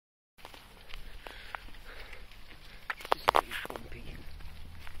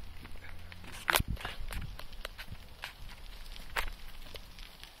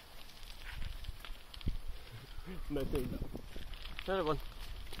Another one.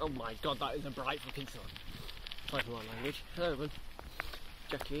 Oh my god, that is a bright fucking sun. Sorry for my language. Another one.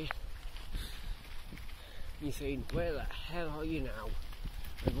 Jackie. You're saying, where the hell are you now?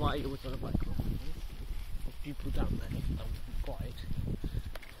 And why are you always on a bike? There's people down there. I'm quiet.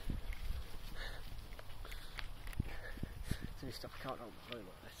 So this stuff I can't hold my phone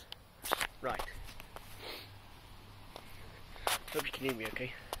like this. Right. Hope you can hear me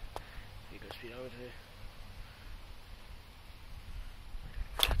okay. You got speedometer.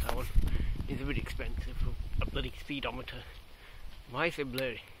 That one is a bit expensive for a bloody speedometer. Why is it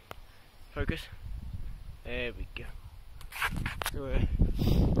blurry? Focus. There we go. So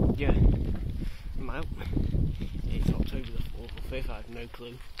yeah, I'm out. It's October the 4th or 5th, I have no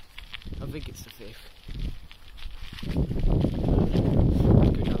clue. I think it's the 5th.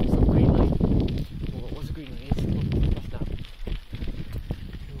 Go down some green lane. What's the green lane? Off now.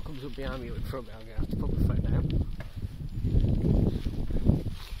 Who comes up behind me or in front of me? I'm going to have to put my phone down.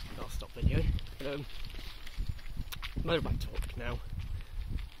 I'll stop video. Motorbike talk now.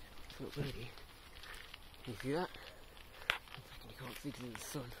 So it's ready. Can you see that? You can't see because of the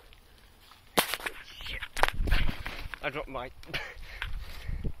sun. Shit. I dropped my...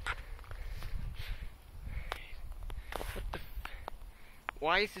 What the...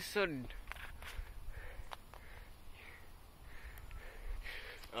 Why is the sun...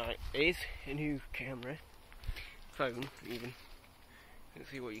 Alright, here's a new camera. Phone, even.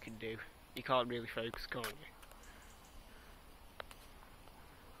 Let's see what you can do. You can't really focus, can't you?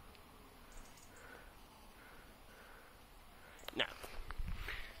 No.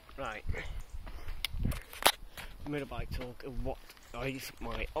 Right. Motorbike talk and what are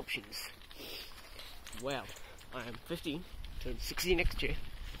my options? Well, I am 15, turn 16 next year.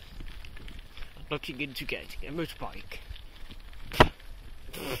 I'm looking into getting a motorbike.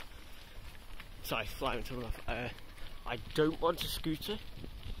 Sorry, flying to off. I don't want a scooter.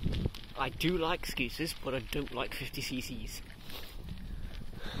 I do like scooters, but I don't like 50cc's.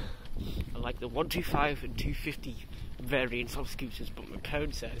 I like the 125 and 250 variants of scooters, but my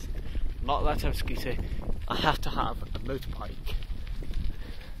code says not that type of scooter. I have to have a motorbike.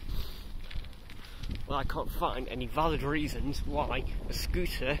 Well, I can't find any valid reasons why a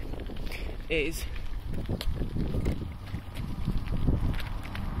scooter is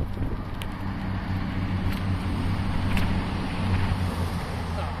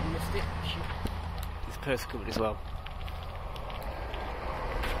person coming as well.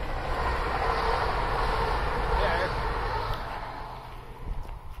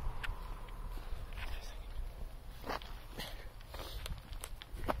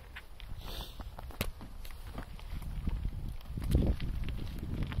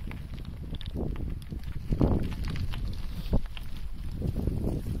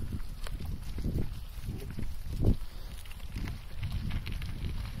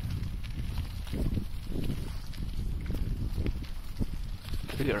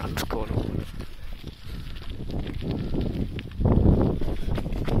 You're around the corner.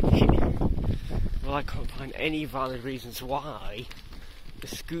 Well, I can't find any valid reasons why the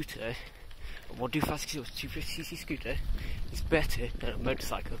scooter, a 125cc or 250cc scooter, is better than a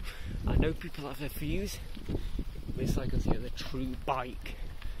motorcycle. I know people have their views. Motorcycles are the true bike.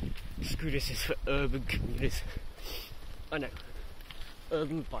 Scooters is for urban commuters. I know.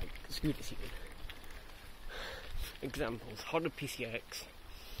 Urban bike scooters even. Examples: Honda PCX,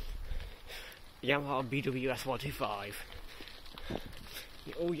 Yamaha BWS 125,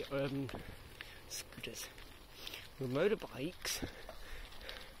 all your urban scooters. With motorbikes,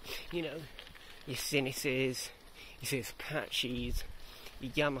 you know, your Cynises, your Apaches,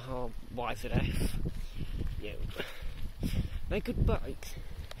 your Yamaha YZF, you know, they're good bikes.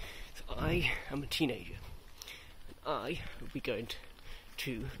 So I am a teenager, and I will be going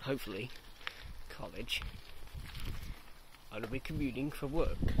to hopefully college. I'll be commuting for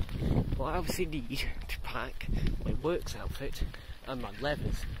work. Well, I obviously need to pack my works outfit and my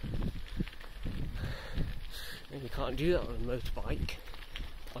leathers. And you can't do that on a motorbike,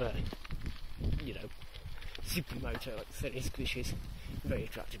 on a, you know, supermoto like the Cynis, which is a very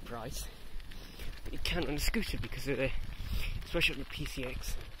attractive price. But you can on a scooter because of the, especially on the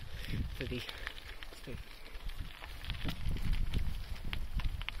PCX, for the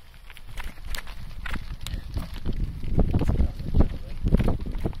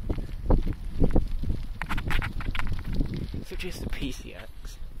just the PCX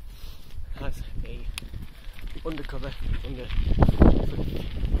has a undercover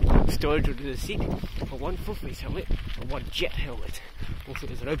storage under the seat for one full face helmet and one jet helmet. Also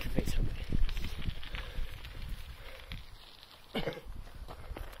there's an open face helmet.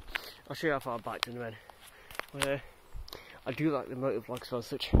 I'll show you how far back in a minute. I do like the motovlogs as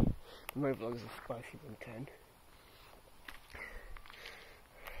such. The motovlogs are spicy than 10.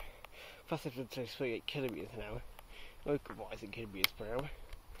 Faster than 38 kilometers an hour. Local wise in kilometers per hour.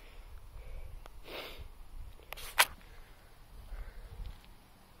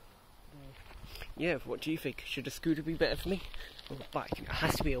 Yeah, what do you think? Should a scooter be better for me? Or a bike? It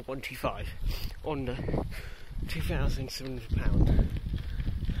has to be a 125 under £2,700.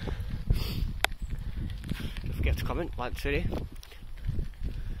 Don't forget to comment, like this video.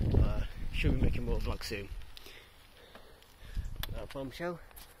 Should be making more vlogs soon. Bombshell.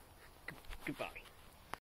 Goodbye.